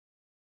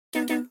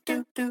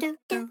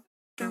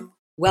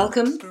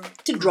Welcome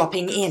to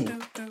Dropping In,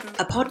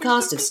 a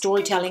podcast of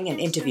storytelling and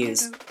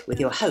interviews with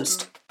your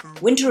host,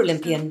 Winter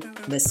Olympian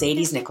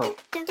Mercedes Nichol.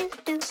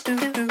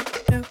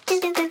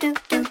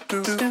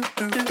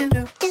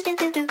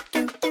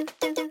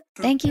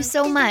 Thank you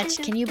so much.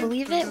 Can you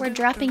believe it? We're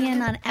dropping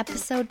in on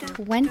episode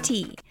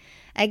 20.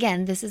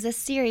 Again, this is a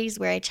series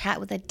where I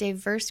chat with a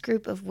diverse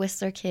group of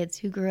Whistler kids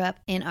who grew up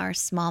in our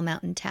small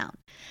mountain town.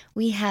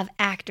 We have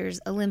actors,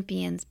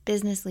 Olympians,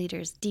 business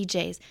leaders,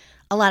 DJs.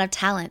 A lot of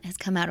talent has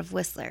come out of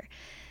Whistler.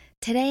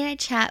 Today I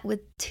chat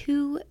with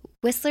two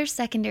Whistler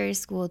Secondary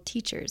School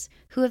teachers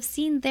who have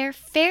seen their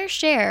fair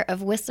share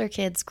of Whistler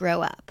kids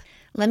grow up.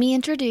 Let me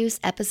introduce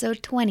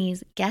episode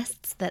 20's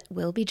guests that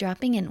we'll be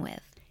dropping in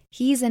with.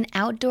 He's an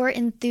outdoor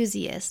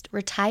enthusiast,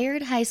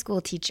 retired high school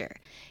teacher.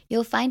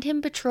 You'll find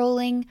him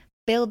patrolling,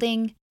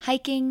 building,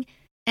 hiking,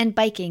 and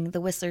biking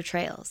the Whistler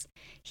trails.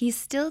 He's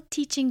still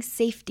teaching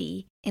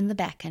safety in the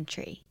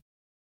backcountry.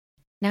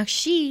 Now,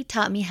 she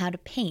taught me how to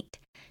paint.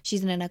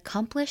 She's an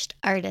accomplished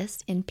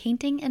artist in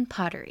painting and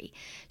pottery.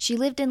 She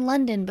lived in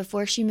London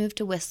before she moved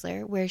to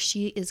Whistler, where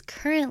she is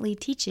currently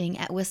teaching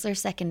at Whistler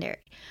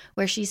Secondary,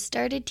 where she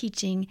started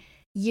teaching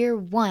year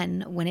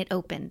 1 when it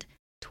opened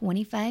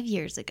 25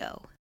 years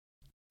ago.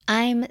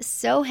 I'm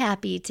so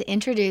happy to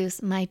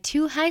introduce my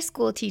two high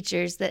school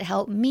teachers that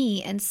helped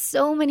me and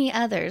so many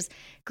others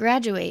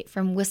graduate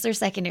from Whistler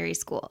Secondary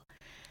School.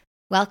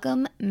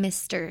 Welcome,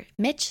 Mr.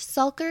 Mitch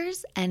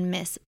Sulkers and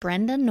Miss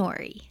Brenda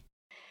Norrie.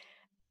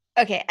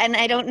 Okay, and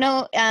I don't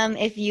know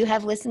if you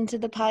have listened to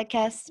the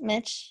podcast,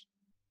 Mitch,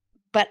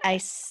 but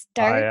I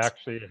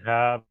actually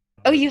have.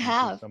 Oh, you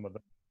have? Some of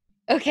them.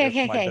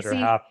 Okay. My better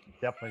half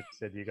definitely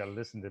said you got to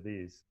listen to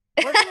these.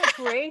 Wasn't it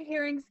great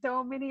hearing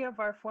so many of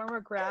our former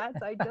grads?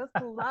 I just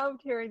loved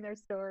hearing their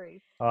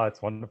stories. Oh,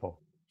 it's wonderful.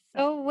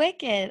 So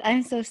wicked.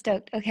 I'm so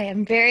stoked. Okay,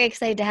 I'm very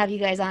excited to have you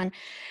guys on.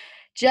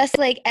 Just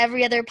like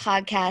every other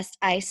podcast,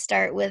 I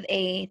start with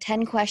a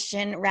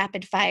 10-question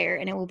rapid fire,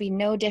 and it will be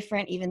no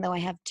different even though I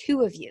have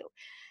two of you.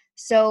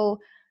 So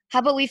how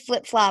about we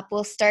flip-flop?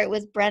 We'll start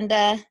with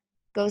Brenda,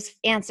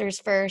 answers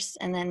first,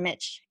 and then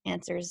Mitch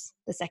answers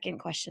the second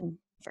question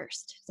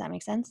first. Does that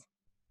make sense?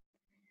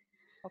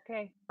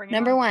 Okay. Bring it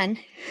Number on. 1,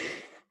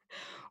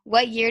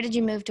 what year did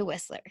you move to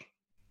Whistler?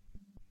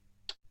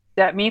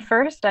 That me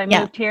first. I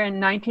moved here in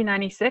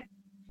 1996.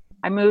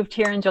 I moved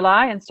here in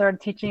July and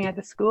started teaching at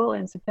the school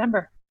in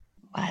September.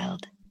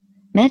 Wild.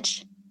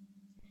 Mitch?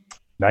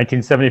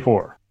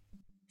 1974.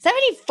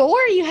 74?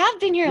 You have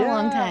been here a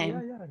long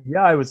time.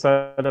 Yeah, I was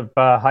out of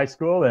high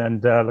school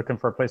and looking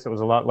for a place that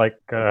was a lot like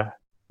the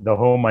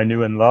home I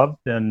knew and loved.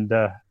 And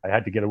I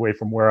had to get away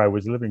from where I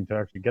was living to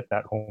actually get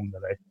that home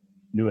that I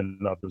knew and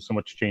loved. There was so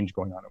much change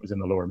going on. It was in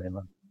the Lower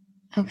Mainland.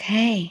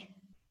 Okay.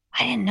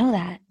 I didn't know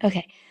that.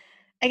 Okay.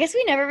 I guess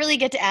we never really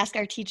get to ask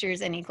our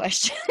teachers any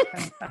questions.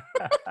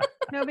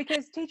 No,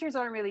 because teachers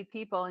aren't really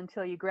people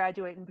until you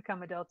graduate and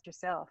become adults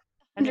yourself.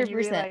 And then you 100%.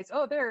 realize,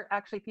 oh, they're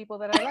actually people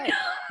that I like.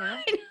 You know?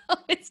 I know,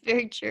 it's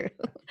very true.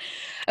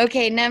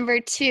 Okay,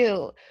 number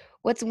 2.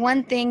 What's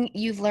one thing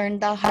you've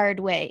learned the hard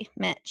way,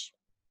 Mitch?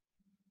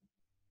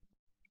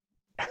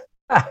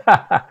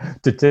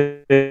 To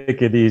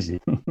take it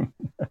easy.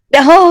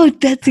 Oh,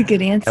 that's a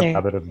good I answer. have a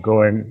habit of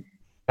going,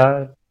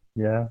 I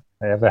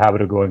have a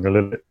habit of going a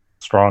little bit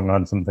strong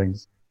on some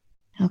things.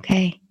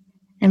 Okay.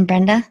 And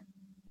Brenda?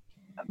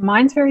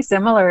 Mine's very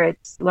similar.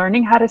 It's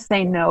learning how to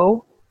say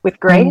no with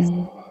grace.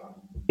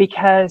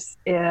 Because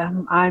I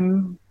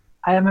am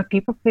a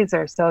people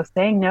pleaser. So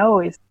saying no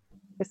is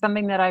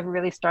something that I've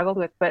really struggled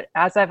with. But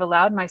as I've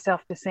allowed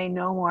myself to say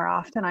no more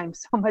often, I'm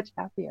so much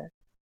happier.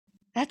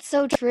 That's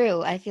so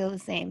true. I feel the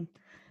same.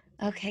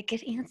 Okay,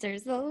 good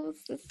answers. Oh,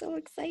 this is so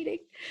exciting.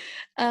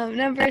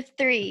 Number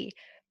 3,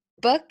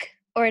 book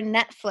or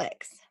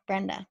Netflix,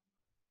 Brenda?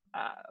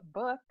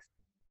 Books.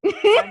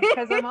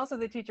 Because I'm also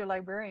the teacher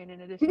librarian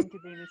in addition to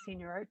being the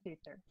senior art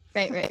teacher.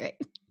 Right.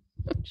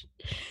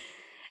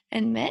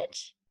 And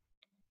Mitch?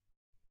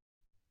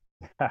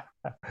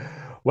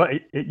 Well,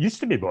 it used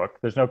to be book.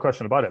 There's no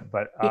question about it.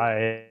 But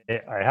I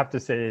have to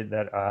say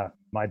that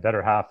my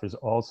better half is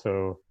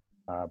also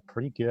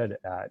pretty good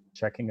at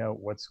checking out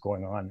what's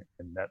going on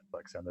in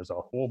Netflix. And there's a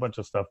whole bunch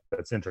of stuff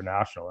that's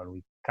international, and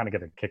we kind of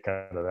get a kick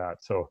out of that.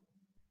 So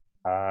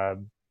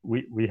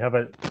we have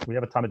a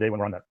time of day when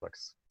we're on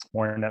Netflix.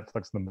 More on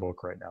Netflix than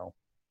book right now.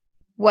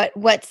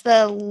 What's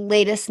the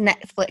latest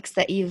Netflix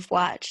that you've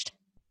watched?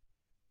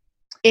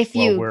 If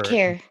you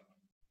care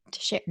to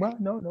share. Well,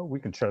 no, we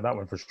can share that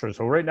one for sure.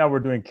 So right now we're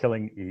doing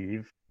Killing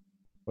Eve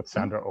with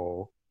Sandra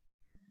Oh.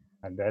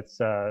 And that's,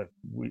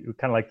 we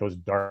kind of like those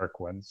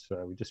dark ones.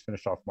 We just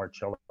finished off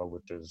Marcella,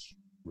 which is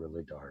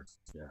really dark.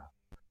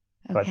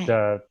 Yeah. Okay.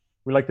 But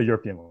we like the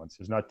European ones.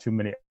 There's not too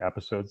many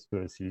episodes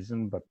to a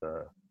season, but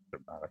they're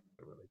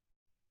really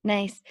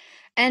nice.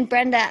 And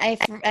Brenda,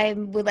 I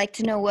would like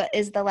to know, what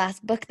is the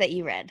last book that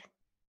you read?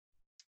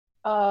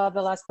 The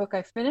last book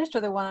I finished,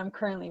 or the one I'm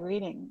currently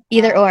reading?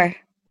 Either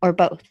or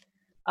both.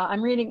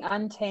 I'm reading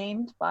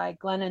Untamed by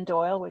Glennon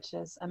Doyle, which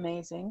is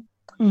amazing.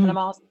 Mm-hmm. And I'm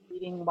also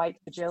reading White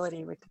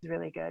Fragility, which is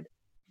really good.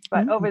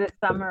 But over the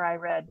summer, I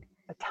read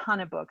a ton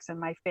of books, and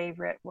my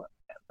favorite,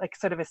 like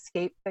sort of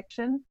escape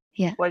fiction,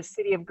 was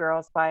City of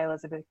Girls by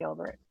Elizabeth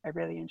Gilbert. I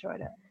really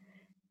enjoyed it.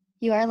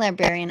 You are a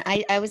librarian.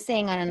 I was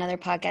saying on another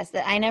podcast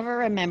that I never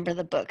remember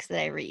the books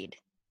that I read.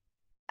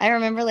 I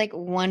remember like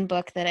one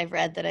book that I've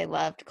read that I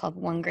loved called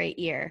One Great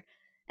Year.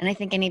 And I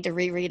think I need to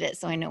reread it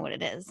so I know what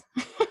it is.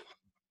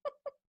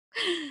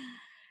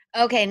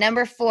 Okay,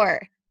 number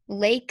 4,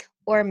 lake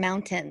or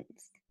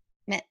mountains?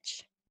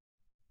 Mitch.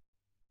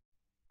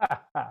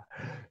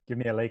 Give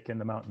me a lake in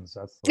the mountains.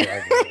 That's the way I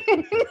do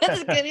it.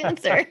 That's a good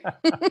answer.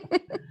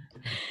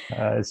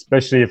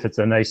 Especially if it's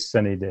a nice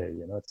sunny day.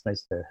 You know, it's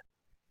nice to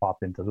pop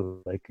into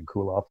the lake and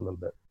cool off a little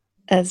bit.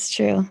 That's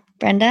true.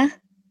 Brenda?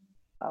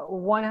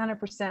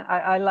 100%.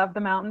 I love the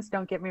mountains,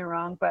 don't get me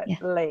wrong, but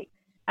lake.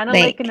 And a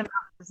lake in the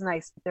mountains is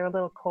nice, but they're a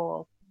little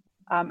cold.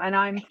 And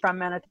I'm from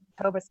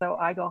Manitoba, so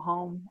I go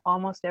home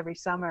almost every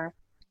summer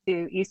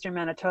to eastern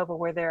Manitoba,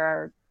 where there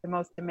are the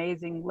most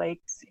amazing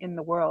lakes in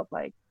the world,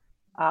 like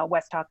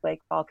Westhock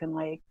Lake, Falcon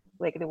Lake,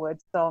 Lake of the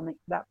Woods, so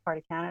that part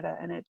of Canada.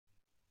 And it's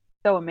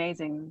so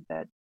amazing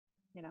that,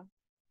 you know.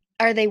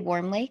 Are they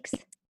warm lakes?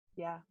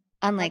 Yeah.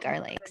 Unlike our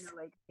lakes.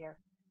 Lakes here.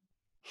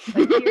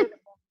 Like here, the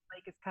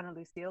lake is kind of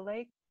Lucille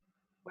Lake,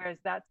 whereas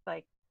that's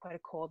like quite a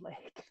cold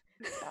lake.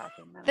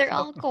 They're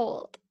all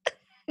cold.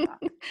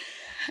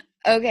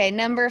 Okay,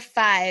 number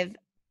 5,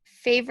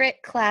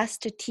 favorite class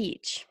to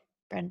teach,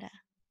 Brenda?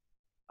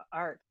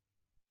 Art.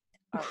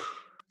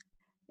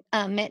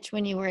 Mitch,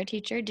 when you were a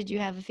teacher, did you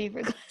have a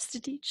favorite class to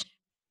teach?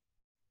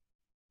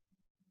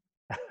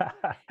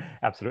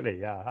 Absolutely,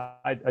 yeah.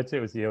 I'd say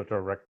it was the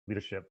outdoor rec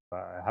leadership,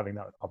 having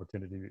that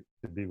opportunity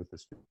to be with the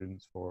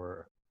students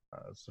for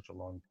such a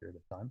long period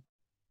of time.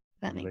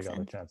 That makes sense.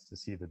 They got a chance to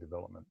see the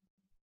development.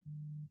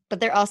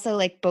 But they're also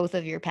like both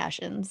of your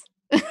passions.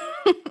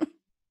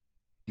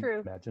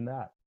 True. Imagine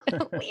that.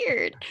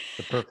 Weird.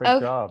 The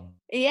perfect job.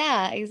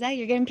 Yeah, exactly.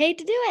 You're getting paid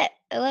to do it.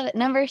 I love it.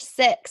 Number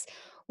 6,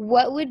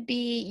 what would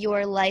be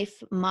your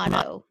life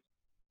motto,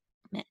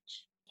 Mitch?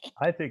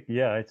 I think,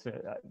 it's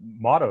a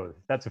motto.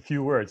 That's a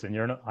few words, and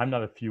I'm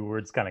not a few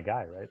words kind of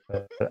guy, right?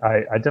 But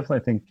I definitely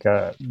think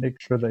make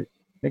sure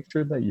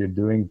that you're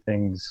doing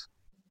things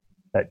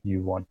that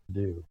you want to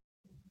do,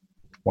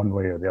 one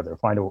way or the other.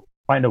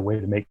 Find a way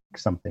to make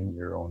something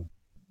your own.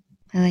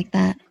 I like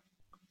that.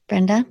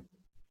 Brenda?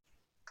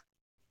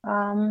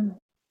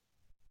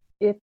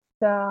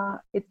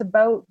 It's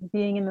about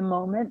being in the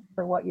moment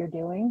for what you're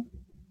doing.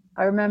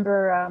 I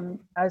remember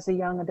as a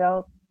young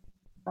adult,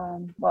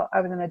 I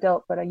was an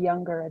adult, but a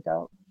younger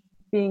adult,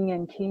 being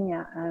in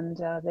Kenya, and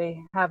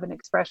they have an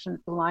expression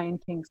that the Lion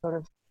King sort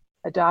of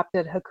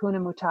adopted,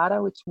 Hakuna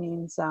Matata, which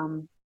means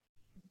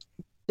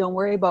don't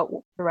worry about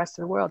the rest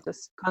of the world.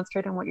 Just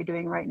concentrate on what you're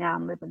doing right now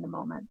and live in the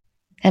moment.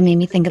 That made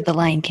me think of the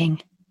Lion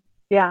King.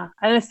 Yeah,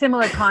 and a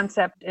similar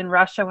concept in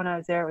Russia when I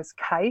was there was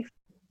kaif,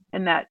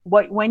 and that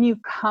when you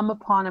come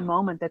upon a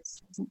moment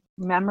that's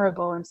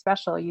memorable and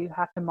special, you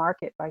have to mark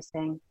it by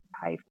saying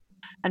kaif.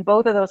 And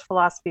both of those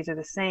philosophies are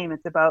the same.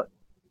 It's about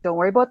don't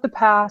worry about the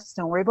past,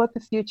 don't worry about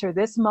the future.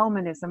 This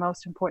moment is the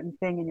most important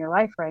thing in your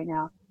life right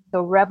now.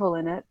 So revel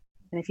in it.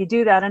 And if you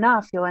do that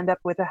enough, you'll end up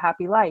with a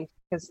happy life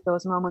because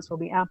those moments will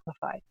be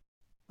amplified.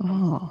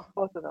 Oh.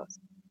 Both of those.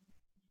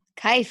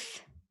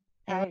 Kaif.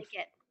 I like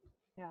it.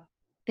 Yeah.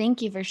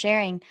 Thank you for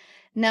sharing.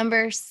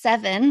 Number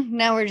 7.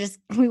 Now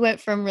we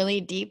went from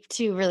really deep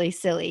to really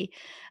silly.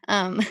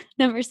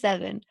 Number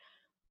 7.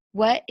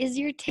 What is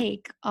your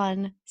take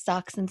on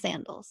socks and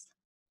sandals?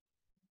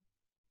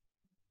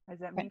 Is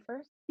that me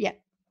first? Yeah.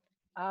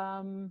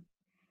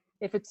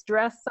 If it's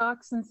dress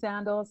socks and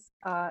sandals,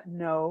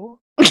 no.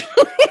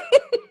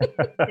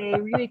 A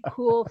really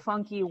cool,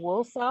 funky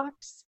wool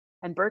socks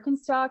and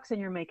Birkenstocks, and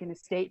you're making a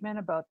statement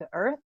about the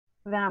earth,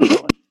 then I'm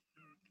cool.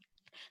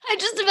 I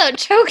just about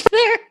choked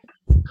there.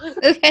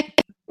 Okay.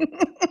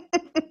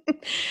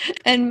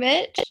 And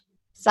Mitch,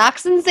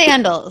 socks and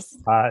sandals.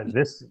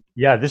 This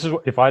is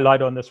if I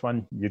lied on this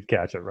one, you'd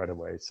catch it right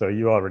away. So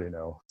you already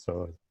know.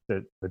 So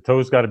the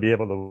toes got to be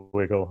able to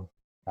wiggle.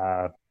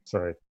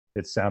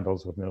 It's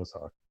sandals with no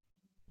sock.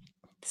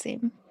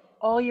 Same.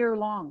 All year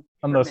long.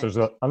 Unless there's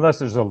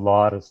a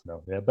lot of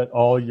snow. Yeah, but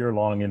all year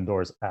long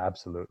indoors,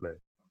 absolutely.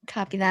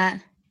 Copy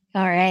that.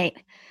 All right.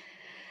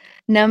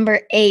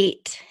 Number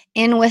 8.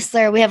 In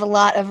Whistler, we have a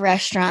lot of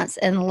restaurants,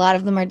 and a lot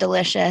of them are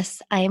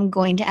delicious. I am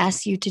going to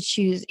ask you to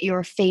choose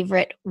your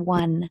favorite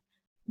one,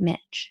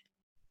 Mitch.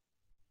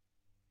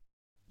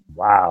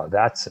 Wow,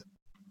 that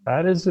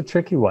is a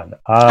tricky one.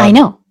 I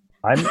know.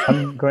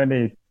 I'm going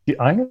to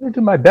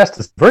do my best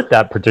to subvert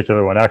that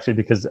particular one, actually,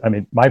 because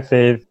my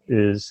fave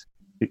is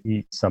to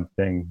eat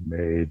something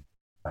made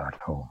at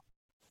home.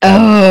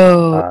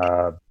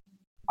 Oh.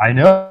 I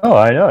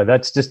know.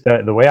 That's just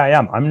the way I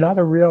am. I'm not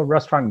a real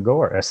restaurant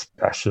goer,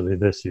 especially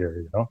this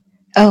year,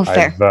 Oh,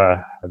 fair.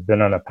 I've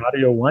been on a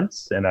patio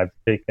once, and I've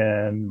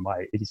taken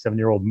my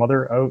 87-year-old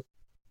mother out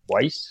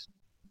twice.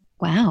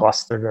 Wow.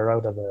 Busted her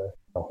out of the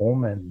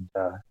home and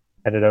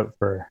headed out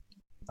for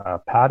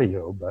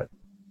patio. But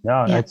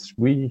no,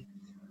 we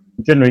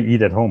generally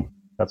eat at home.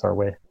 That's our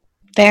way.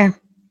 Fair.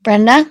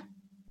 Brenda?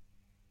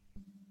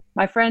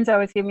 My friends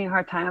always give me a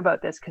hard time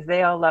about this because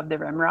they all love the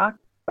Rimrock,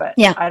 but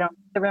Yeah. I don't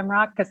like the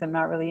Rimrock because I'm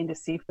not really into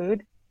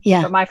seafood.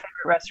 Yeah. But my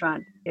favorite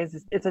restaurant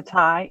it's a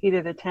Thai,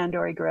 either the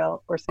Tandoori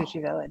Grill or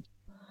Sushi Village.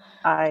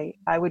 I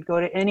would go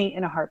to any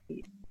in a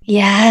heartbeat,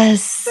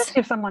 Yes.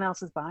 especially if someone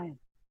else is buying.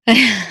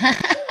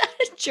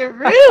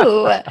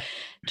 True.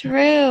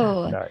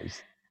 True.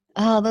 Nice.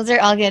 Oh, those are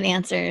all good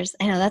answers.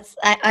 I know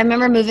I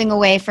remember moving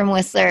away from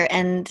Whistler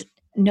and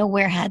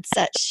nowhere else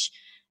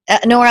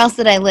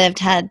that I lived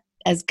had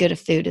as good a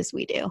food as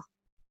we do.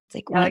 It's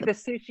like, Yeah, like the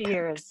sushi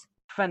here perks. is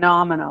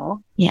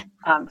phenomenal. Yeah.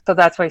 So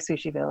that's why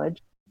Sushi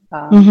Village.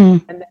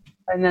 Mhm.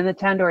 And then the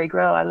Tandoori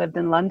Grill. I lived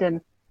in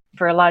London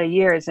for a lot of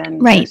years,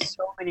 and Right. there's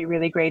so many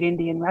really great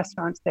Indian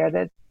restaurants there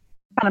that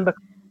kind of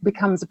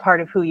becomes a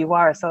part of who you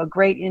are. So a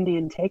great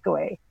Indian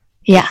takeaway.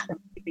 Yeah.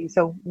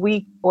 So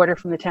we order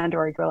from the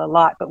Tandoori Grill a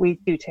lot, but we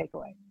do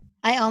takeaway.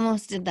 I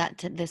almost did that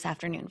this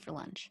afternoon for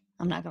lunch.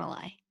 I'm not going to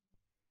lie.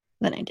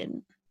 Then I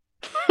didn't.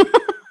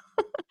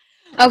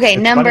 Okay,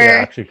 It's number... funny,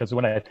 actually, because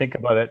when I think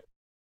about it,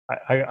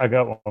 I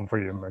got one for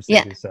you,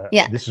 Mercedes.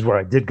 Yeah. This is where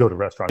I did go to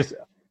restaurants.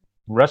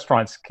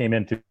 Restaurants came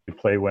into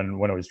play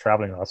when I was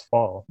traveling last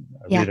fall.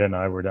 Yeah. Rita and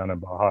I were down in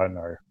Baja on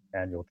our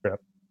annual trip.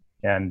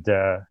 And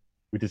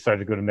we decided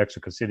to go to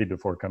Mexico City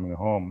before coming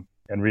home.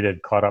 And Rita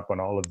had caught up on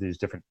all of these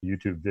different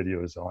YouTube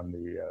videos on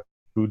the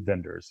food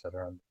vendors that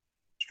are on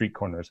street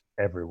corners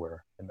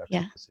everywhere in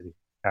Mexico City.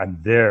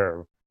 And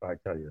there, I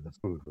tell you, the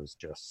food was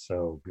just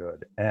so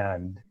good.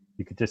 And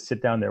you could just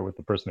sit down there with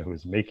the person who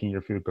was making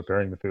your food,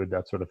 preparing the food,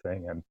 that sort of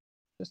thing. And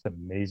just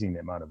amazing the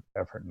amount of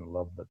effort and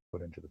love that's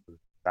put into the food.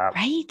 That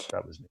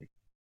was neat.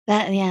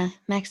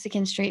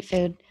 Mexican street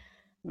food.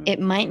 It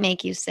might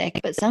make you sick,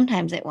 but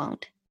sometimes it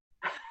won't.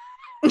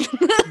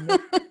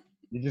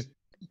 You just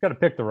got to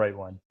pick the right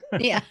one.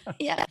 Yeah,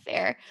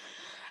 fair.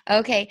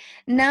 Okay,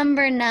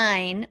 number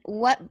 9.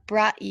 What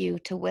brought you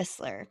to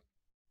Whistler?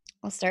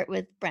 I'll start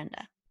with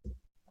Brenda.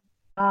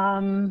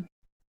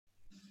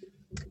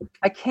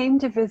 I came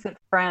to visit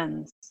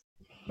friends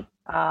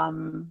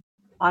on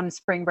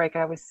spring break.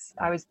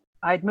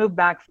 I'd moved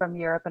back from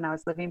Europe and I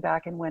was living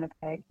back in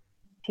Winnipeg,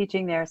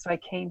 teaching there. So I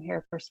came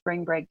here for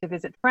spring break to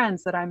visit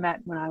friends that I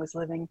met when I was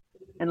living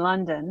in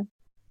London.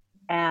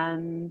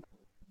 And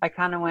I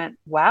kind of went,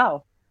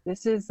 wow,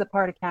 this is the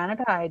part of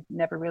Canada I'd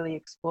never really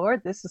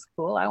explored. This is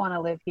cool. I want to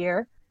live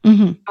here.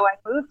 Mm-hmm. So I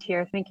moved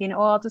here thinking,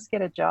 I'll just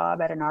get a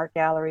job at an art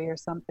gallery or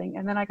something.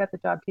 And then I got the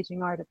job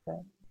teaching art at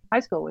the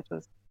high school, which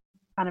was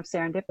kind of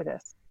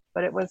serendipitous.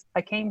 But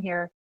I came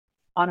here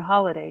on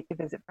holiday to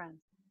visit friends.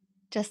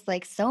 Just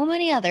like so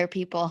many other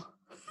people.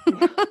 Well,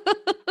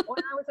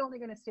 I was only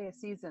going to stay a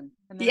season,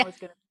 and then I was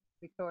going to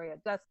Victoria.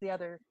 That's the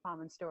other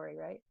common story,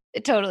 right?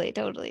 Totally.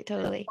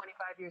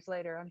 25 years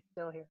later, I'm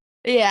still here.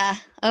 Yeah.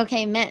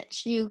 Okay,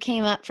 Mitch, you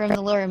came up from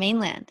the Lower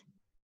Mainland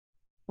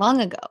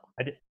long ago.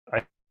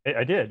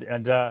 I did,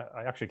 and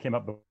I actually came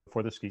up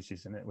before the ski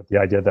season with the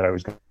idea that I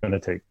was going to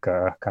take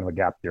kind of a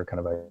gap year kind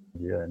of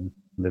idea and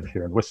live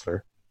here in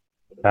Whistler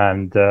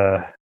and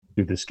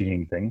do the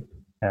skiing thing.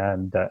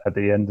 And at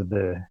the end of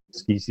the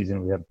ski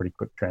season, we had a pretty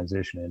quick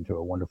transition into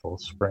a wonderful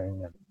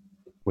spring and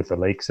with the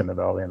lakes in the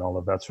valley and all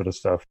of that sort of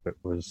stuff. It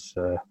was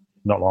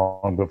not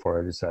long before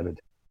I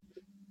decided,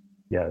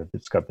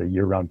 it's got the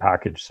year-round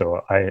package. So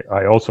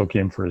I also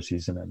came for a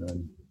season, and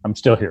then I'm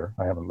still here.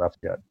 I haven't left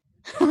yet.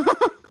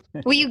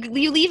 Well,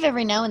 you leave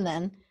every now and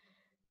then.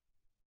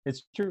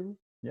 It's true,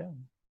 yeah.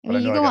 I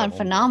mean, you go on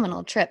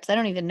phenomenal trips. I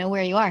don't even know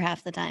where you are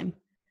half the time.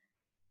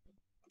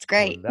 It's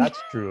great. Well,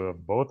 that's true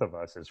of both of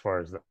us as far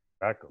as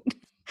that goes.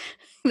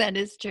 That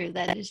is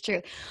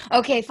true.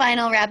 Okay,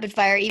 final rapid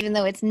fire, even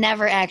though it's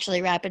never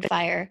actually rapid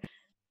fire.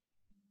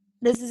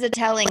 This is a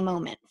telling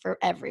moment for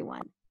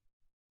everyone.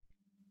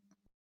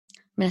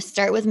 I'm going to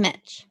start with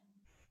Mitch.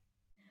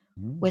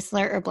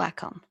 Whistler or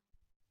Blackcomb?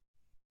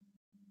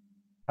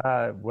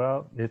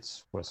 Well,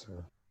 it's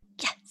Whistler.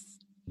 Yes.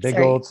 Big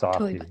old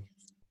softy. Totally.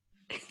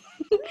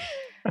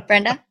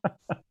 Brenda?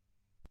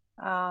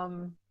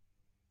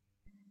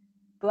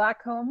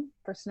 Blackcomb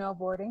for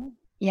snowboarding.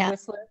 Yeah.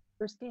 Whistler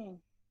for skiing.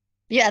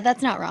 Yeah,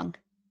 that's not wrong.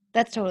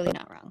 That's totally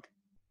not wrong.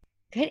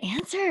 Good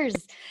answers.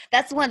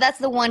 That's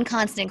the one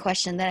constant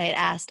question that I had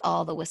asked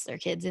all the Whistler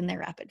kids in their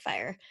rapid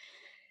fire.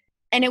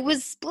 And it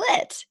was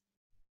split.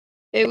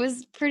 It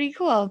was pretty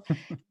cool.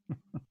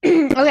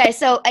 Okay,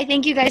 so I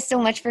thank you guys so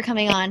much for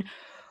coming on.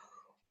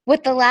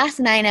 What the last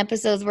 9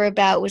 episodes were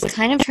about was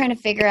kind of trying to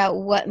figure out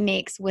what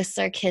makes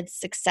Whistler kids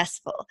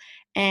successful.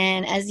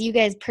 And as you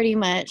guys pretty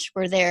much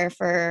were there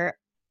for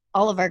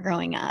all of our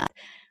growing up,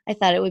 I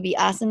thought it would be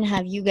awesome to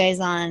have you guys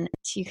on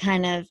to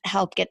kind of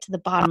help get to the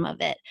bottom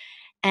of it.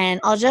 And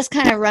I'll just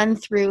kind of run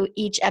through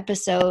each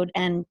episode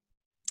and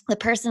the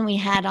person we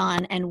had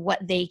on and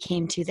what they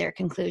came to their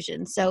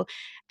conclusion. So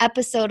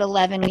episode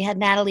 11, we had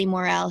Natalie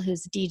Morel,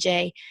 who's a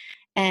DJ,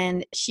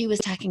 and she was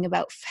talking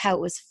about how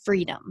it was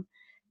freedom.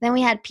 Then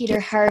we had Peter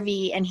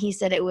Harvey, and he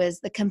said it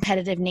was the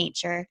competitive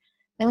nature.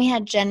 Then we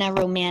had Jenna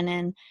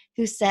Romanen,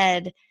 who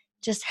said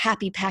just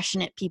happy,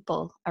 passionate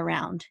people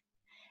around.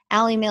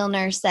 Allie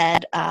Milner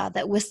said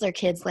that Whistler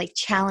kids like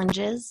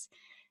challenges.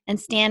 And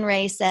Stan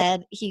Ray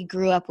said he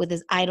grew up with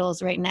his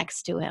idols right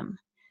next to him.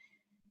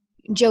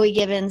 Joey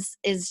Gibbons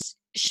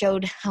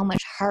showed how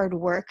much hard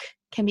work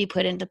can be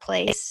put into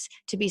place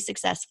to be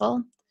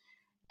successful.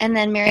 And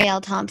then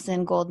Marielle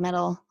Thompson, gold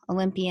medal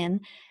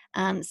Olympian,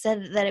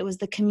 said that it was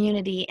the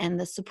community and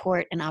the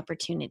support and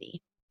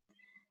opportunity.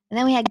 And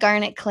then we had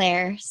Garnet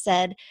Clare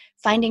said,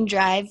 finding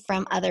drive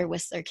from other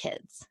Whistler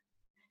kids.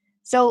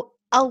 So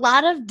a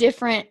lot of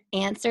different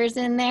answers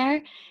in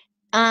there.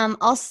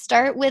 I'll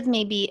start with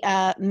maybe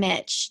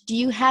Mitch. Do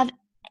you have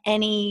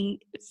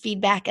any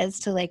feedback as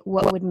to like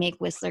what would make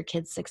Whistler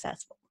kids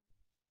successful?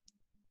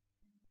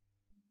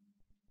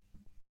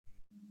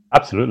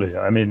 Absolutely.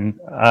 I mean,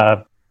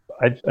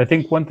 I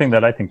think one thing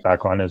that I think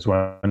back on is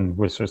when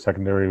Whistler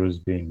Secondary was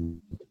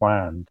being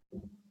planned,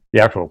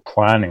 the actual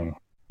planning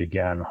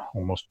began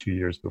almost 2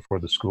 years before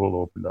the school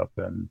opened up,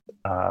 and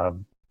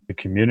the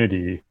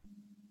community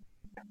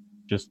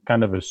just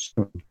kind of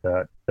assumed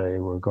that they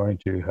were going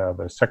to have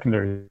a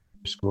secondary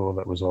school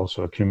that was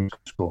also a community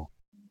school.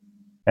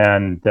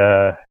 And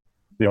the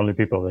only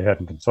people they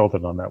hadn't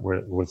consulted on that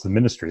was the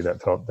ministry,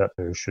 that felt that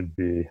there should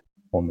be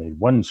only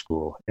one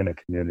school in a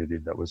community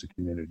that was a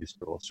community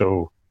school.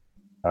 So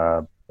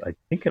I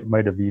think it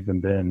might have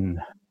even been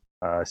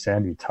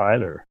Sandy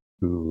Tyler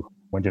who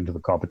went into the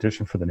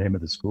competition for the name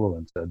of the school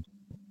and said,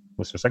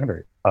 Whistler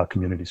Secondary, a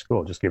community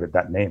school, just gave it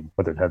that name,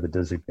 whether it had the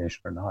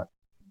designation or not.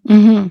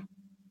 Mm-hmm.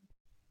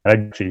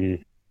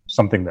 Actually,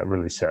 something that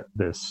really set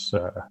this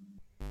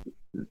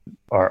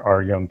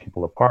our young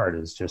people apart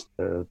is just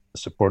the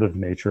supportive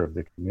nature of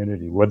the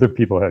community. Whether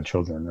people had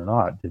children or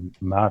not didn't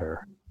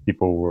matter.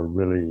 People were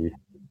really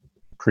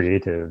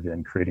creative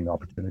in creating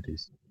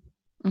opportunities.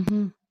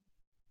 Mm-hmm.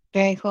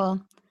 Very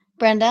cool.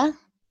 Brenda,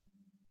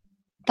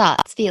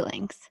 thoughts,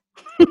 feelings?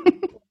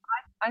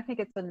 I think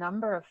it's a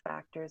number of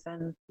factors,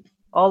 and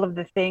all of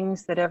the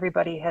things that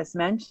everybody has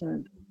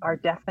mentioned are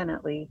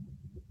definitely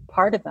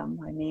part of them.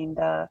 I mean,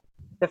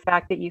 the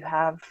fact that you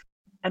have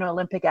an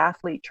Olympic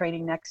athlete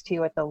training next to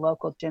you at the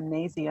local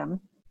gymnasium,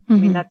 I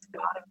mean, that's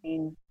got to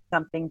mean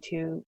something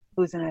to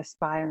who's an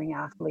aspiring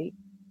athlete.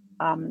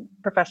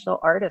 Professional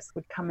artists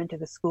would come into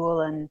the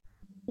school and,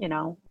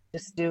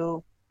 just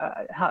do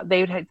how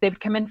they'd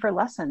come in for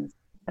lessons,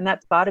 and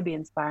that's got to be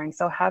inspiring.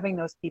 So having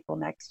those people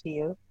next to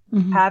you,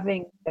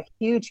 having a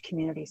huge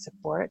community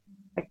support,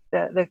 like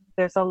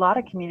there's a lot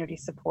of community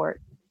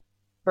support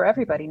for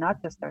everybody, not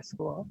just our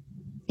school.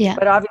 Yeah.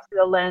 But obviously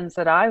the lens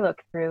that I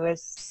look through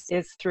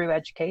is through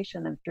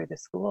education and through the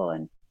school,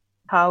 and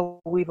how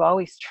we've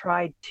always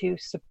tried to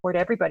support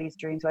everybody's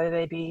dreams, whether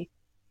they be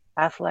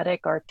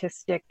athletic,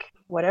 artistic,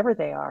 whatever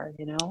they are,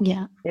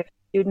 Yeah. If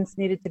students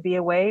needed to be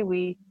away,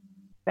 we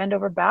bend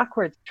over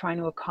backwards trying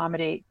to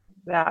accommodate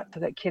that so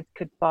that kids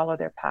could follow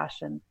their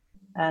passion.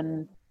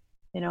 And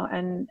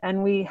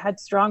and we had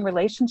strong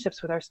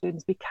relationships with our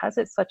students because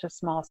it's such a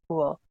small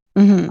school.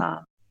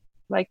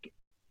 Like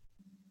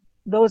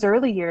those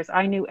early years,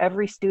 I knew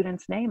every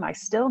student's name. I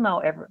still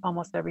know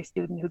almost every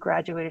student who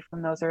graduated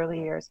from those early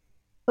years.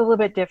 It's a little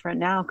bit different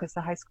now because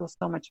the high school is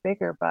so much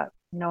bigger, but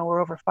we're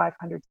over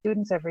 500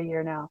 students every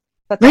year now.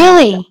 That's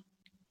really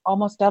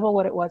almost double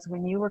what it was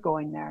when you were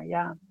going there.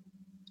 Yeah.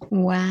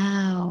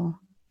 Wow.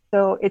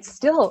 So it's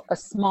still a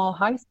small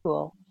high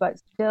school, but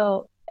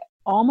still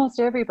almost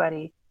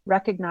everybody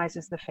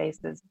recognizes the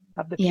faces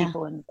of the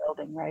people in the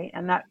building, right?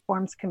 And that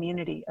forms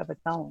community of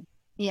its own.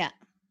 Yeah.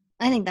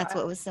 I think that's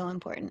what was so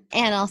important.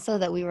 And also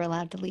that we were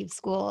allowed to leave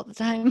school all the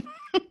time.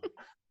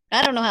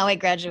 I don't know how I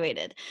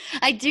graduated.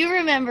 I do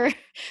remember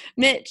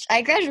Mitch.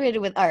 I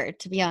graduated with art,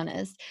 to be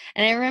honest.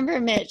 And I remember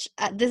Mitch,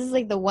 this is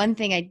like the one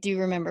thing I do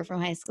remember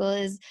from high school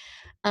is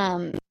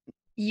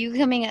you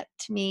coming up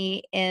to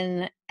me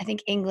in, I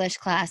think, English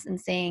class and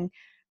saying,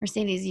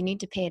 Mercedes, you need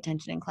to pay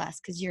attention in class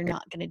because you're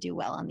not going to do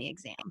well on the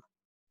exam.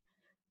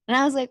 And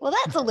I was like, well,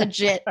 that's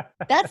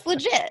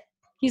legit.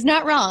 He's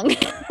not wrong.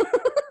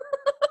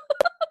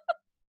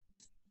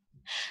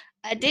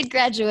 I did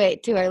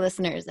graduate, to our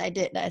listeners. I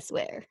did, I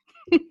swear.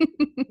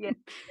 Yes,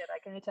 I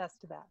can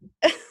attest to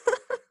that.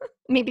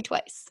 Maybe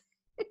twice.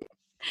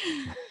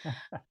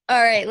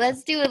 All right,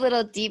 let's do a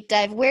little deep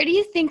dive. Where do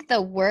you think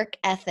the work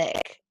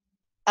ethic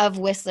of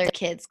Whistler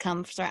kids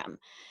comes from?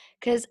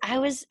 Because I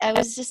was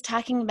just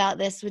talking about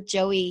this with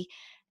Joey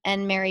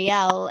and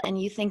Marielle,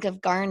 and you think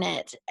of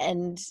Garnet,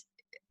 and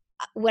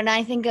when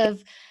I think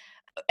of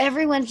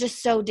everyone's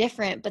just so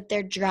different, but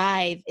their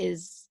drive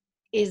is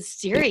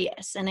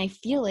serious, and I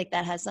feel like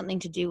that has something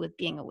to do with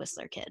being a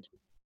Whistler kid.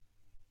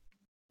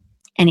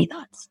 Any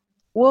thoughts?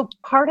 Well,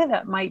 part of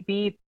that might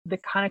be the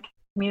kind of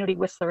community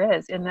Whistler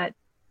is, in that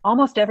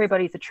almost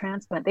everybody's a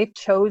transplant. They've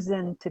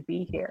chosen to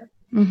be here.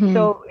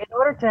 So in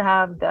order to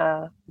have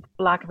the,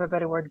 for lack of a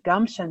better word,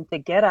 gumption to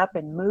get up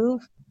and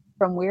move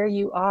from where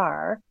you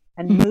are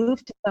and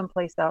move to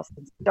someplace else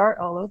and start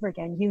all over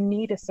again, you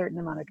need a certain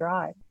amount of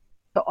drive.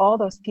 So all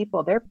those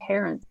people, their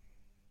parents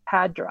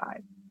had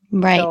drive.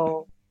 Right.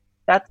 So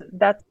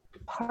that's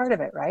part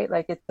of it, right?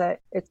 Like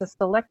it's a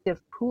selective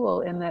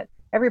pool in that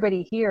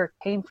everybody here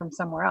came from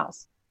somewhere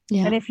else.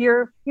 Yeah. And if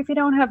you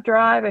don't have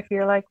drive, if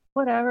you're like,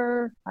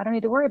 whatever, I don't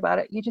need to worry about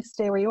it, you just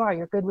stay where you are.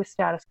 You're good with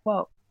status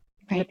quo.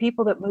 And the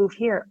people that move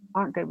here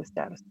aren't good with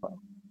status quo.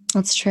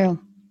 That's true.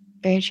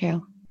 Very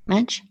true.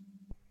 Mitch?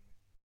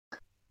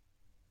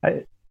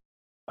 I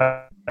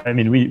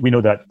mean, we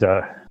know that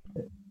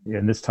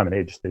in this time and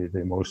age,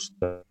 the most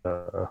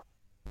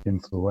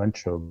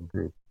influential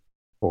group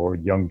for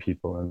young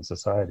people in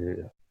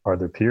society are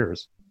their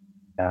peers.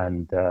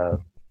 And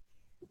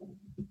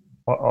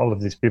all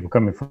of these people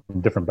coming from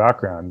different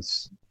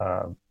backgrounds,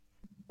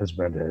 as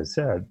Brenda has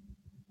said,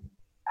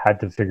 had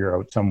to figure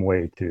out some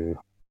way to,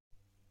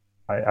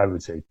 I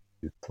would say,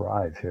 to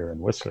thrive here in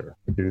Whistler,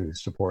 to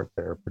support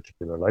their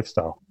particular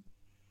lifestyle.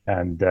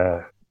 And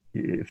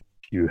if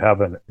you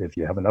have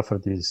enough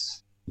of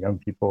these young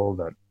people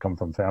that come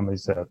from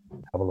families that have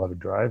a lot of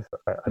drive,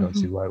 I don't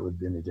see why it would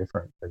be any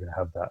different. They're going to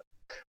have that.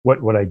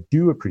 What I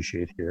do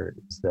appreciate here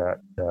is that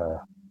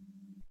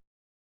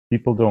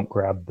people don't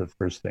grab the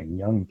first thing.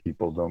 Young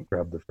people don't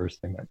grab the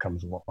first thing that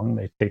comes along.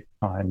 They take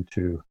time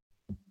to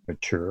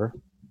mature,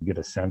 get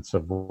a sense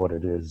of what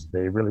it is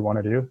they really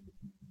want to do.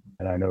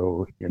 And I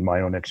know in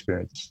my own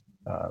experience,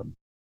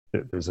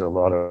 there's a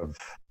lot of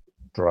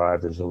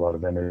drive, there's a lot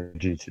of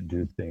energy to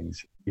do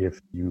things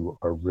if you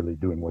are really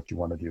doing what you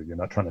want to do. You're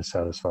not trying to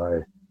satisfy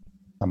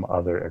some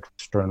other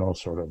external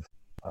sort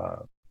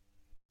of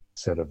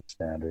set of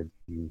standards.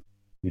 You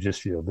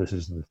just feel this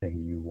is the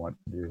thing you want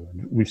to do.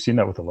 And we've seen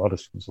that with a lot of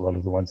students, a lot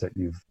of the ones that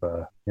you've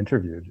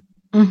interviewed.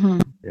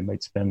 They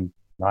might spend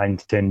 9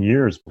 to 10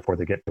 years before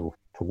they get to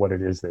what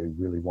it is they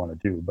really want to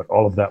do. But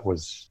all of that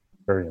was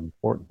very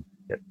important to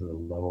get to the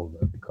level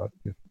that they got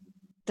to.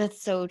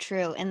 That's so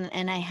true.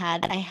 And I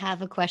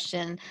have a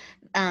question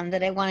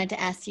that I wanted to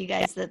ask you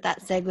guys that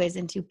segues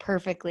into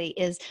perfectly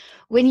is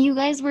when you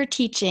guys were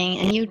teaching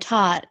and you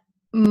taught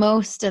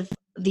most of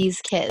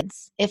these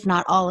kids, if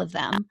not all of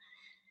them,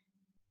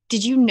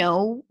 did you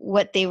know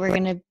what they were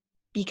going to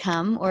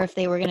become or if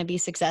they were going to be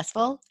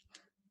successful?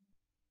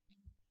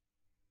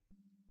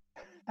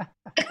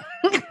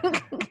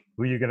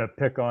 Who are you going to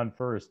pick on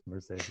first,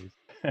 Mercedes?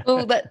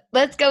 Well,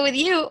 let's go with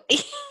you.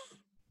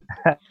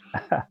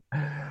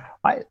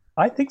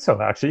 I think so,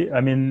 actually.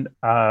 I mean,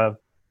 I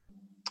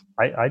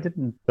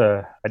didn't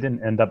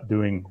end up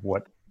doing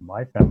what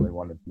my family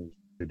wanted me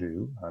to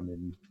do. I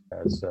mean,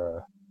 as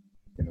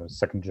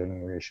second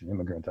generation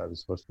immigrant, I was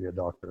supposed to be a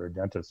doctor or a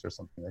dentist or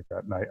something like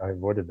that, and I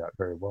avoided that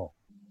very well.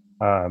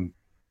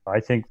 I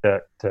think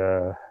that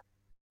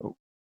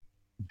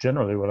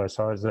generally what I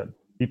saw is that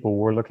people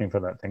were looking for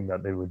that thing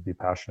that they would be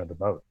passionate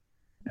about,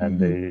 and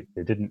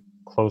they didn't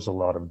close a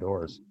lot of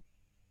doors.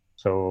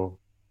 So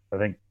I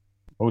think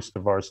most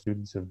of our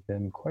students have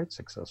been quite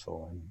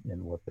successful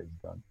in what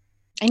they've done.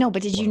 I know,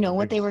 but did you know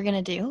what they were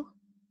going to do?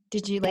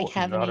 Did you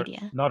have an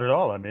idea? Not at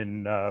all. I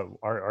mean,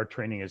 our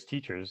training as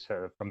teachers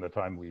from the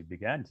time we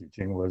began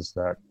teaching was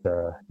that,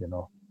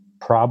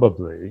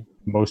 probably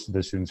most of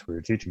the students we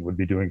were teaching would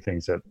be doing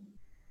things that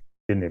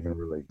didn't even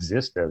really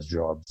exist as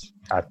jobs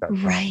at that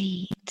time.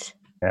 Right.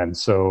 And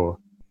so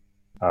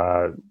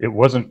it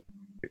wasn't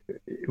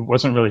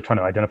really trying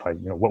to identify,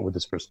 what would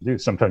this person do?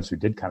 Sometimes we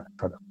did kind of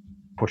try to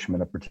push them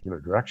in a particular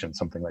direction,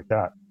 something like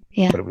that.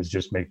 Yeah. But it was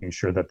just making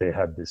sure that they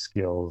had the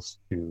skills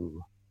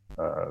to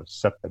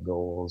set the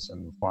goals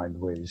and find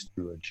ways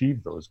to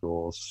achieve those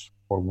goals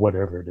or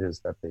whatever it is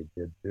that they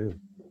did do.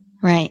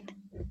 Right.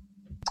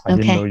 I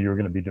didn't know you were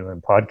going to be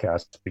doing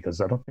podcasts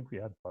because I don't think we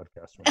had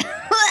podcasts.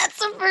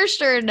 That's a for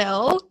sure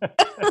no.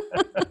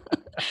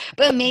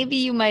 But maybe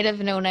you might have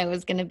known I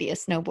was going to be a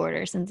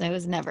snowboarder since I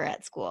was never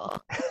at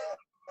school.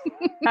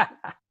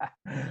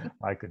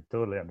 I could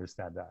totally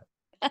understand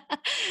that.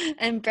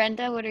 And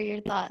Brenda, what are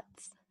your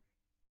thoughts?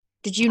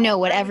 Did you know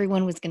what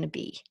everyone was going to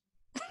be?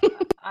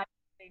 I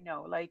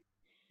know,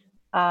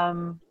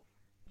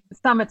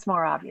 some it's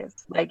more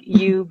obvious, like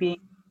you being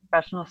a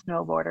professional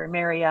snowboarder,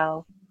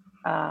 Marielle,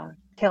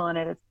 killing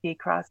it at ski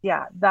cross.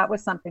 Yeah, that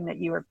was something that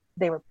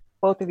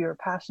both of you were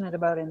passionate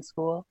about in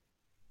school.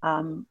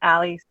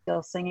 Allie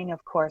still singing,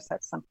 of course,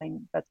 that's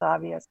something that's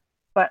obvious.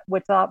 But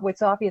what's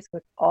obvious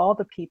with all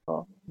the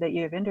people that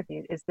you have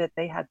interviewed is that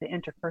they had the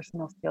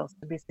interpersonal skills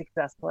to be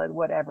successful at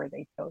whatever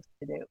they chose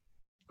to do.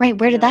 Right.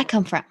 Where did that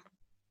come from?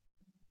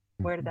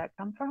 Where did that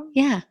come from?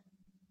 Yeah.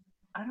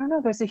 I don't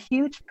know. There's a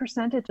huge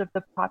percentage of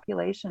the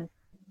population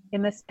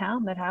in this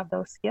town that have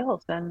those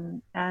skills.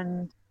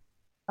 And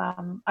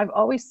I've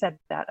always said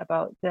that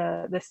about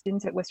the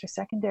students at Worcester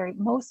Secondary.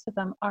 Most of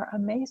them are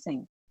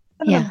amazing.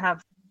 Some of them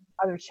have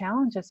other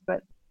challenges,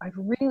 but I've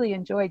really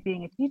enjoyed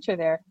being a teacher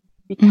there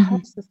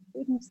because the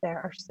students there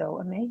are so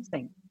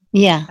amazing.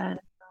 Yeah. And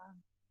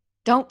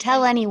don't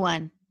tell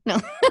anyone. No.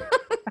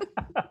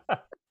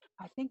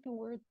 I think the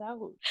word's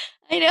out.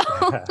 I know.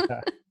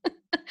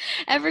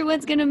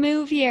 Everyone's going to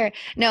move here.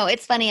 No,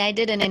 it's funny. I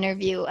did an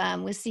interview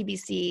with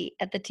CBC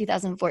at the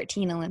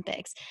 2014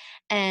 Olympics.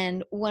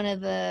 And one of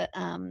the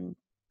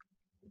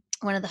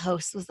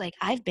hosts was like,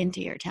 I've been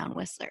to your town,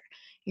 Whistler.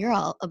 You're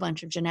all a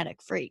bunch of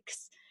genetic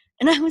freaks.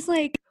 And I was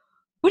like,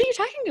 What are you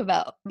talking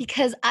about?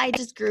 Because I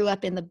just grew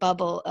up in the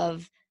bubble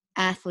of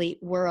athlete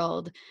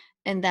world,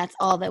 and that's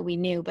all that we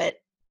knew. But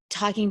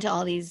talking to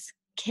all these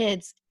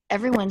kids,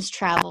 everyone's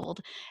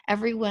traveled,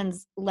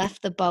 everyone's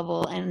left the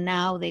bubble, and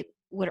now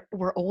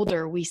we're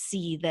older. We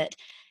see that,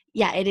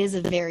 yeah, it is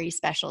a very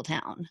special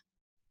town.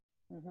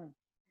 Mm-hmm.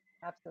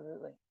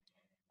 Absolutely.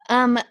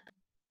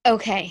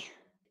 Okay.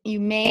 You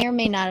may or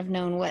may not have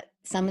known what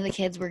some of the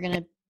kids were going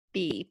to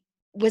be.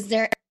 Was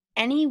there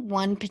any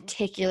one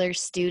particular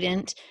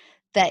student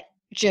that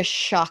just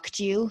shocked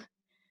you?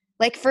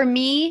 Like for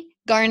me,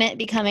 Garnet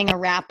becoming a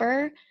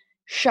rapper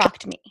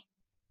shocked me.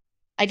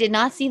 I did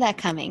not see that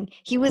coming.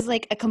 He was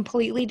like a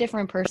completely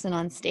different person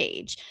on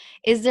stage.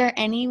 Is there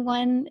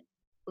anyone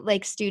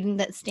like student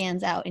that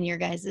stands out in your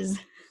guys'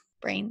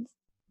 brains?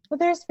 Well,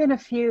 there's been a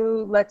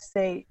few, let's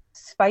say,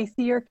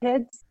 spicier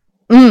kids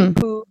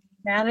who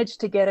managed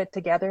to get it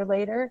together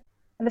later.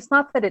 And it's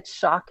not that it's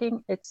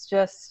shocking, it's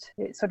just,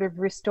 it sort of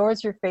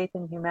restores your faith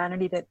in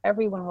humanity that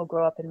everyone will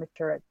grow up and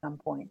mature at some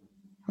point.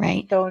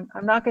 Right. So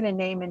I'm not going to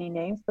name any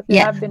names, but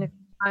there have been a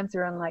few times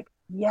where I'm like,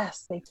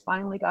 yes, they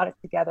finally got it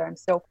together. I'm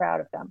so proud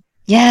of them.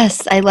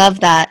 Yes, I love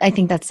that. I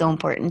think that's so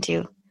important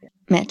too.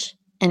 Mitch,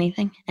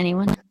 anything?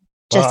 Anyone?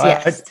 Just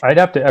yes. I'd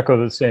have to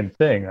echo the same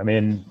thing. I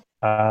mean,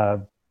 I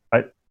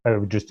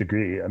would just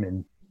agree. I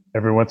mean,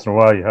 every once in a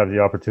while you have the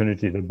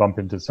opportunity to bump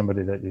into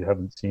somebody that you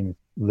haven't seen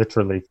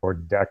literally for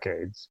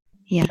decades.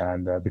 Yeah.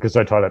 And because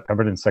I taught at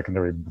Pemberton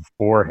Secondary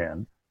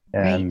beforehand,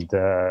 and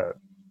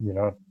you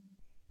know,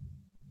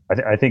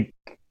 I think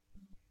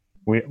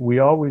we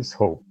always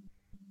hope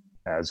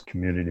as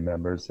community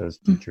members, as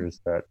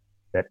teachers, that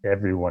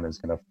everyone is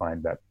going to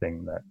find that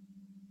thing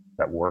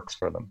that works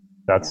for them.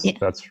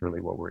 That's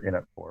really what we're in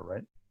it for,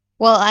 right?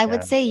 Well, I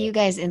would say you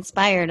guys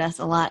inspired us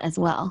a lot as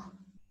well.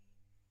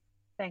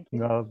 Thank you.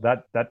 No,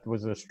 that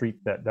was a street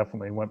that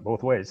definitely went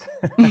both ways.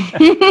 No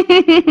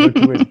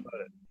two ways about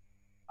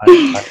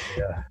it.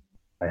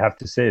 I have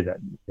to say that,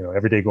 you know,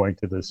 every day going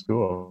to the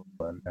school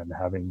and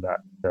having that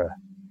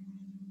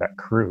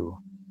crew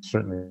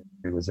certainly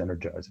was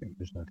energizing.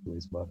 There's no two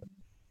ways about it.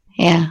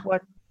 Yeah.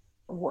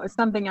 What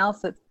something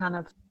else that's kind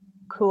of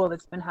cool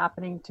that's been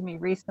happening to me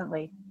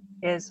recently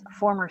is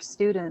former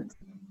students'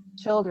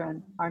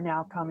 children are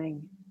now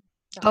coming.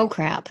 Oh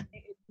crap.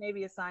 It's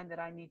maybe a sign that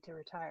I need to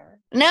retire.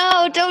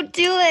 No, don't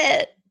do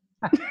it.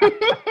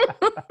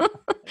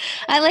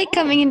 I like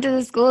coming into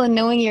the school and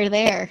knowing you're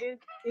there.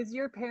 Is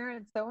your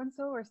parent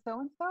so-and-so or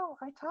so-and-so?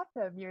 I taught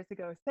them years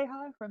ago. Say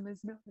hi from Ms.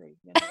 Nori.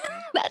 You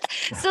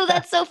know?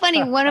 That's so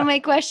funny. One of my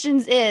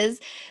questions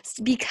is,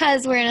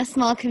 because we're in a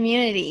small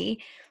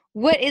community,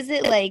 what is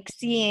it like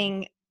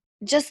seeing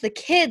just the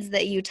kids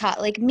that you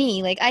taught? Like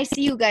me, like I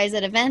see you guys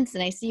at events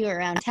and I see you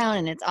around town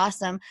and it's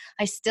awesome.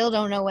 I still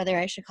don't know whether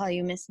I should call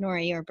you Miss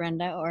Nori or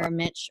Brenda or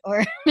Mitch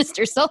or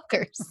Mr.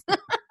 Sulkers.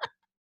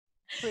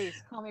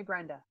 Please call me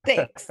Brenda.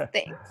 Thanks.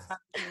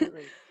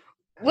 Absolutely.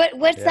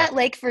 What's that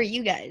like for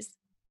you guys?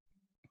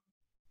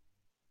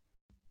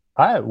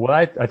 I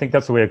think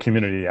that's the way a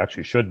community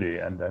actually should be.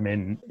 And I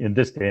mean, in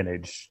this day and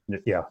age,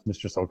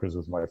 Mr. Sulkers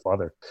was my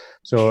father.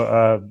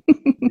 So,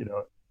 you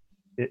know,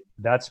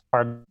 that's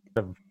part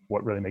of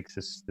what really makes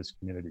this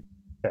community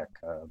tick.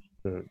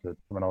 The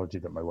terminology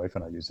that my wife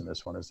and I use in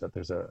this one is that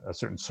there's a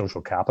certain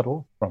social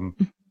capital from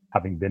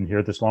having been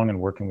here this long and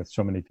working with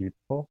so many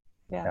people.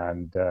 Yeah.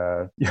 And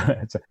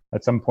it's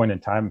at some point in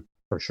time,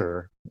 for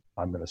sure,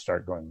 I'm going to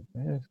start going,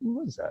 who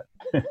was that?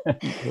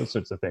 Those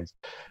sorts of things.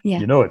 Yeah.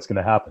 You know, it's going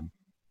to happen.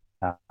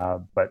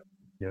 But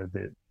you know,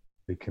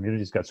 the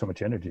community's got so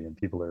much energy, and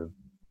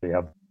they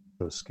have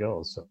those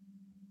skills. So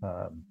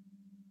I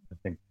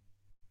think,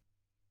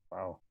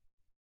 wow.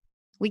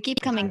 We keep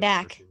coming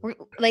back.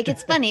 Like,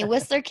 it's funny.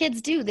 Whistler kids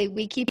do.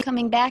 We keep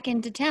coming back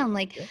into town.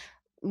 Like,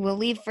 we'll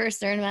leave for a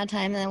certain amount of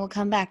time, and then we'll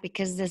come back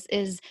because this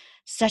is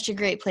such a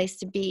great place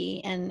to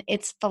be. And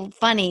it's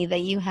funny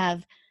that you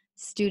have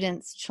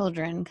students'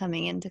 children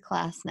coming into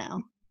class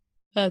now.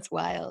 That's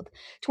wild.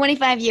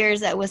 25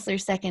 years at Whistler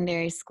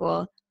Secondary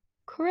School.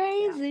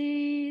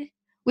 Crazy. Yeah.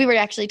 We were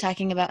actually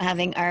talking about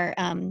having our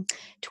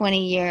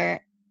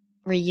 20-year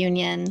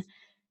reunion,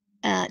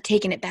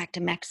 taking it back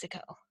to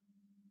Mexico.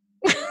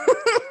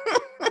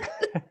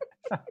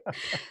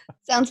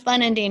 Sounds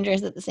fun and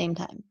dangerous at the same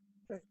time.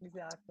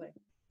 Exactly.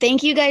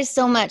 Thank you guys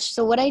so much.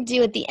 So what I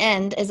do at the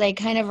end is I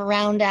kind of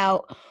round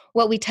out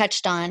what we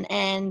touched on,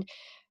 and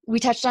we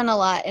touched on a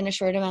lot in a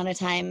short amount of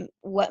time.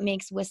 What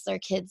makes Whistler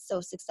Kids so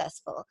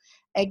successful?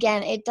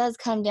 Again, it does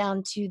come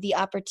down to the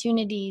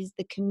opportunities,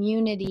 the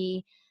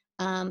community,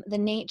 the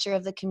nature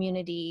of the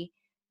community,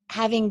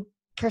 having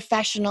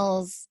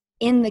professionals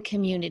in the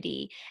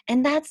community.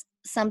 And that's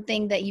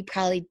something that you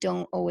probably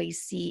don't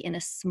always see in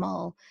a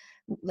small,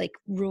 like,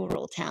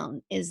 rural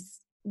town. Is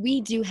we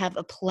do have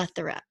a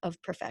plethora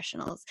of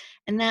professionals,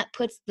 and that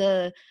puts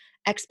the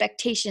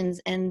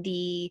expectations and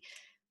the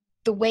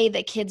way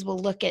that kids will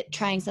look at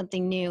trying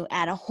something new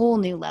at a whole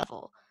new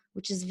level,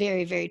 which is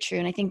very, very true.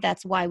 And I think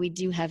that's why we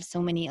do have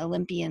so many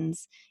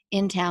Olympians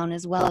in town,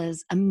 as well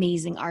as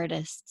amazing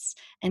artists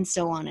and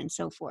so on and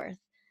so forth.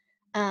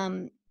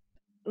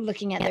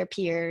 looking at their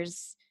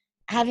peers,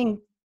 having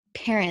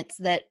parents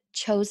that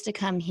chose to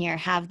come here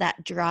have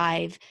that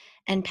drive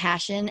and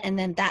passion, and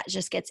then that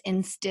just gets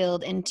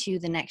instilled into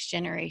the next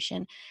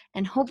generation,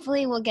 and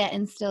hopefully will get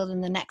instilled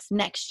in the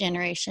next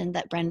generation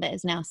that Brenda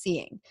is now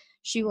seeing.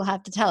 She will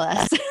have to tell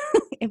us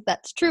if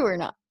that's true or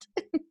not.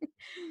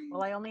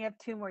 Well, I only have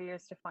 2 more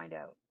years to find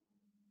out.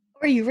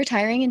 Are you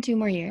retiring in 2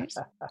 more years?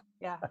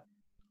 Yeah.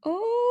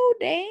 Oh,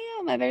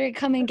 damn. I better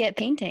come and get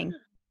painting.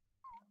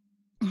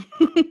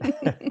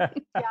 Yeah,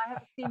 I have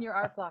a senior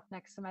art block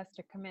next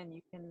semester. Come in.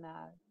 You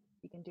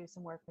can do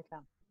some work with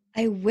them.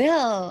 I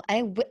will.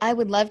 I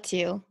would love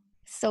to.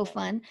 So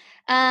fun.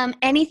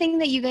 Anything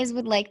that you guys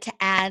would like to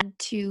add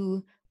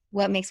to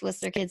what makes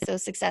Whistler Kids so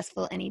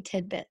successful? Any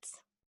tidbits?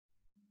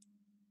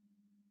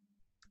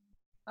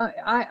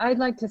 I'd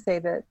like to say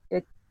that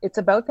it's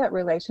about that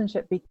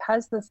relationship,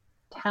 because this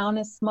town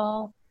is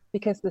small,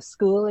 because the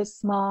school is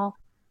small.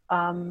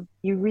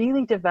 You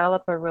really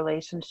develop a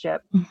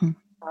relationship,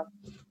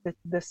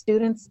 the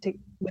students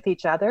with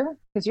each other,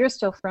 because you're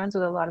still friends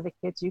with a lot of the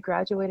kids you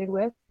graduated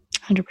with.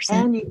 100%.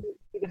 And you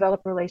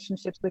develop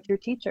relationships with your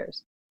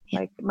teachers.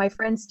 Yeah. Like my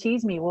friends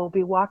tease me. We'll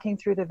be walking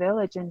through the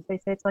village and they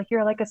say, it's like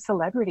you're like a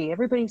celebrity.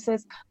 Everybody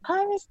says,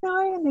 "Hi, Miss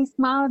Nori," and they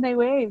smile and they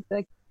wave.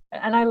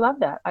 And I love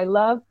that. I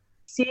love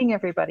seeing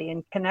everybody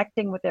and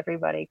connecting with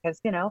everybody,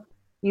 because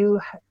you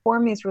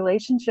form these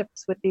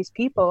relationships with these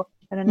people,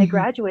 and then they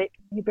graduate,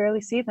 you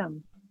barely see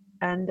them.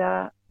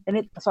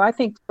 So I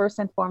think first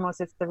and foremost,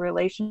 it's the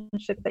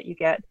relationship that you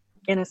get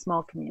in a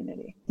small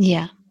community.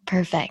 Yeah,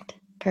 perfect.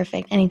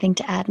 Anything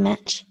to add,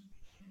 Mitch?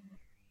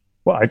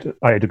 Well,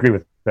 I'd agree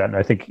with that, and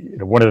I think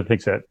one of the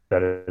things that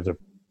is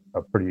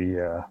a pretty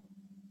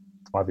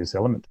obvious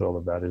element to all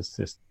of that is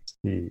just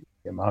the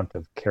amount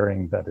of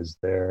caring that is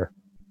there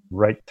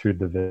right through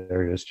the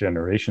various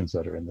generations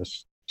that are in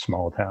this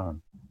small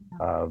town.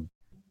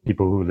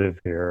 People who live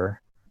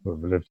here, who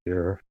have lived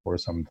here for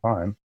some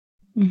time,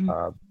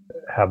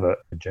 have a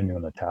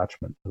genuine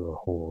attachment to the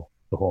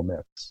whole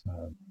mix.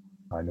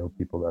 I know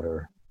people that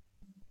are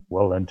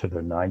well into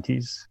their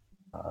 90s.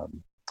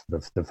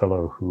 The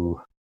fellow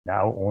who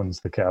now owns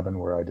the cabin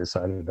where I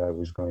decided I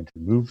was going to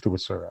move to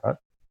Whistler at,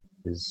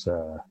 his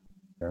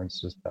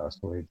parents just passed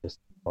away. Just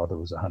father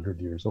was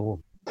 100 years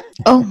old.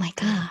 Oh my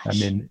gosh! I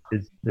mean,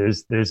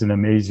 there's an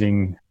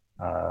amazing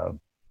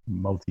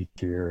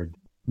multi-tiered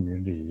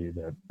community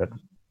that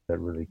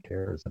really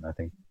cares, and I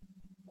think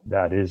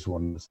that is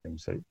one of those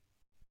things that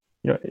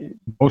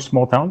most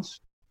small towns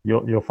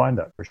you'll find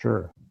that for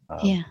sure.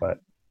 But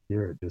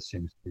here it just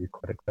seems to be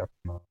quite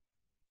exceptional.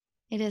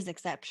 It is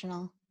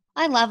exceptional.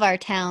 I love our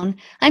town.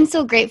 I'm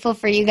so grateful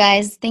for you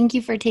guys. Thank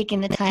you for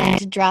taking the time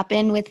to drop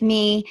in with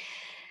me.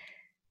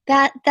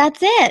 That's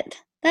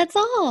it. That's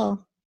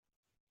all.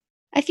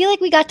 I feel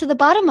like we got to the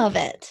bottom of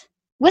it.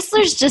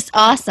 Whistler's just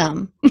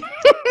awesome.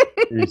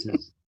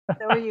 Jesus.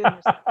 So are you.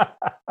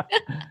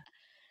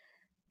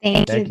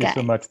 Thank you, guys. Thank you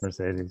so much,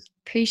 Mercedes.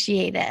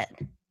 Appreciate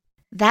it.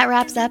 That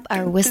wraps up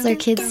our Whistler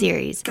Kids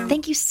series.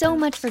 Thank you so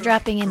much for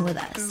dropping in with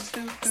us.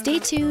 Stay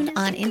tuned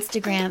on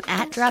Instagram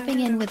at Dropping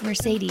In with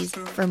Mercedes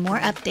for more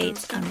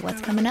updates on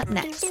what's coming up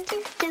next.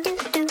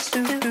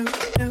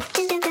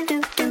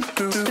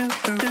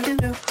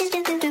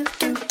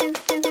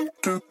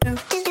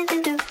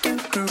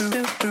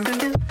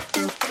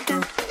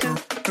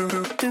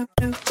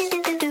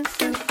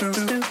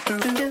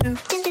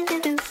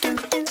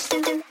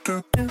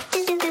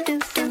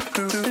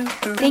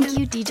 Thank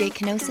you, DJ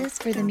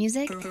Kenosis, for the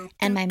music,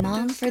 and my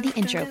mom for the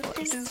intro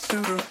voice.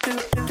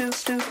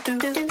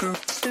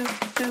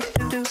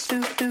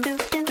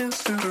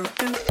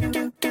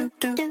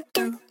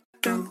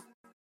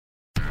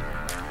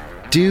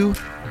 Do,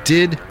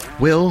 Did,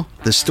 Will,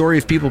 the Story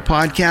of People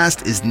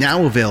podcast is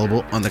now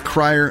available on the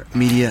Crier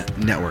Media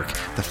Network.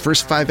 The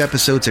first 5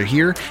 episodes are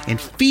here and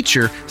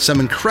feature some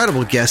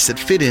incredible guests that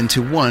fit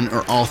into one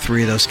or all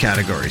 3 of those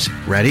categories.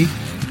 Ready?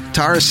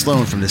 Tara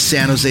Sloan from the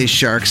San Jose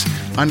Sharks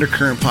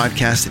Undercurrent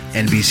podcast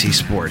at NBC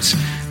Sports.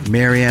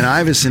 Marianne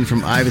Iveson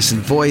from Iveson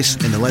Voice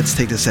and the Let's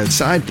Take This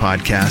Outside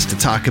podcast to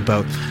talk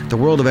about the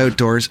world of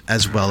outdoors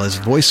as well as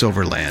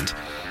voiceover land.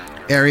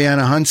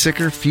 Ariana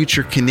Hunsicker,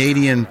 future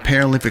Canadian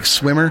Paralympic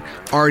swimmer,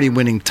 already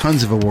winning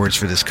tons of awards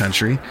for this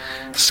country.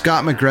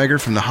 Scott McGregor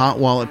from the Hot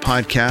Wallet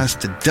podcast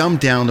to dumb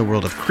down the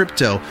world of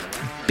crypto,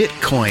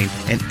 Bitcoin,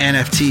 and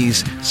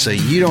NFTs so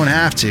you don't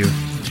have to.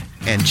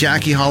 And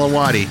Jackie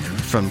Holowati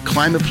from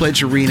Climate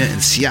Pledge Arena in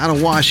Seattle,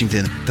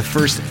 Washington, the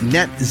first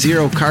net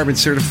zero carbon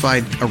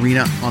certified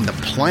arena on the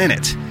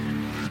planet.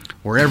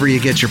 Wherever you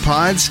get your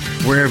pods,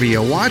 wherever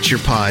you watch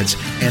your pods,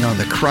 and on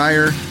the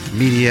Crier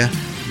Media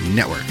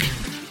Network.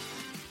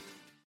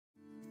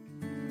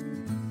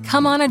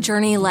 Come on a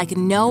journey like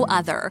no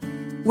other,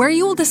 where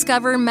you will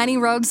discover many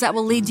roads that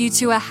will lead you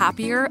to a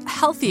happier,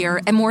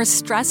 healthier, and more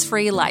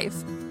stress-free life.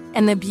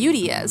 And the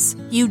beauty is,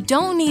 you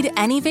don't need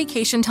any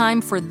vacation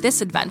time for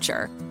this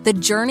adventure. The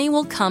journey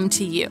will come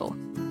to you.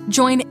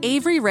 Join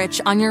Avery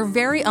Rich on your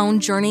very own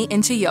journey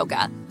into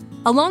yoga.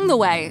 Along the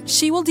way,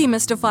 she will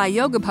demystify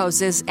yoga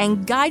poses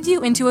and guide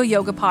you into a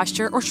yoga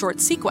posture or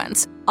short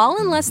sequence, all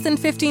in less than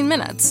 15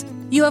 minutes.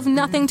 You have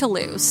nothing to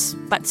lose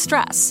but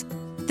stress.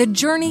 The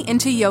Journey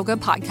into Yoga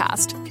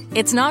podcast.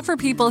 It's not for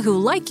people who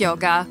like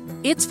yoga,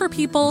 it's for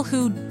people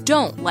who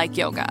don't like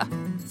yoga.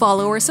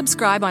 Follow or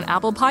subscribe on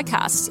Apple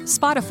Podcasts,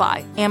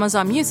 Spotify,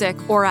 Amazon Music,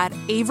 or at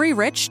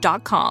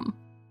AveryRich.com.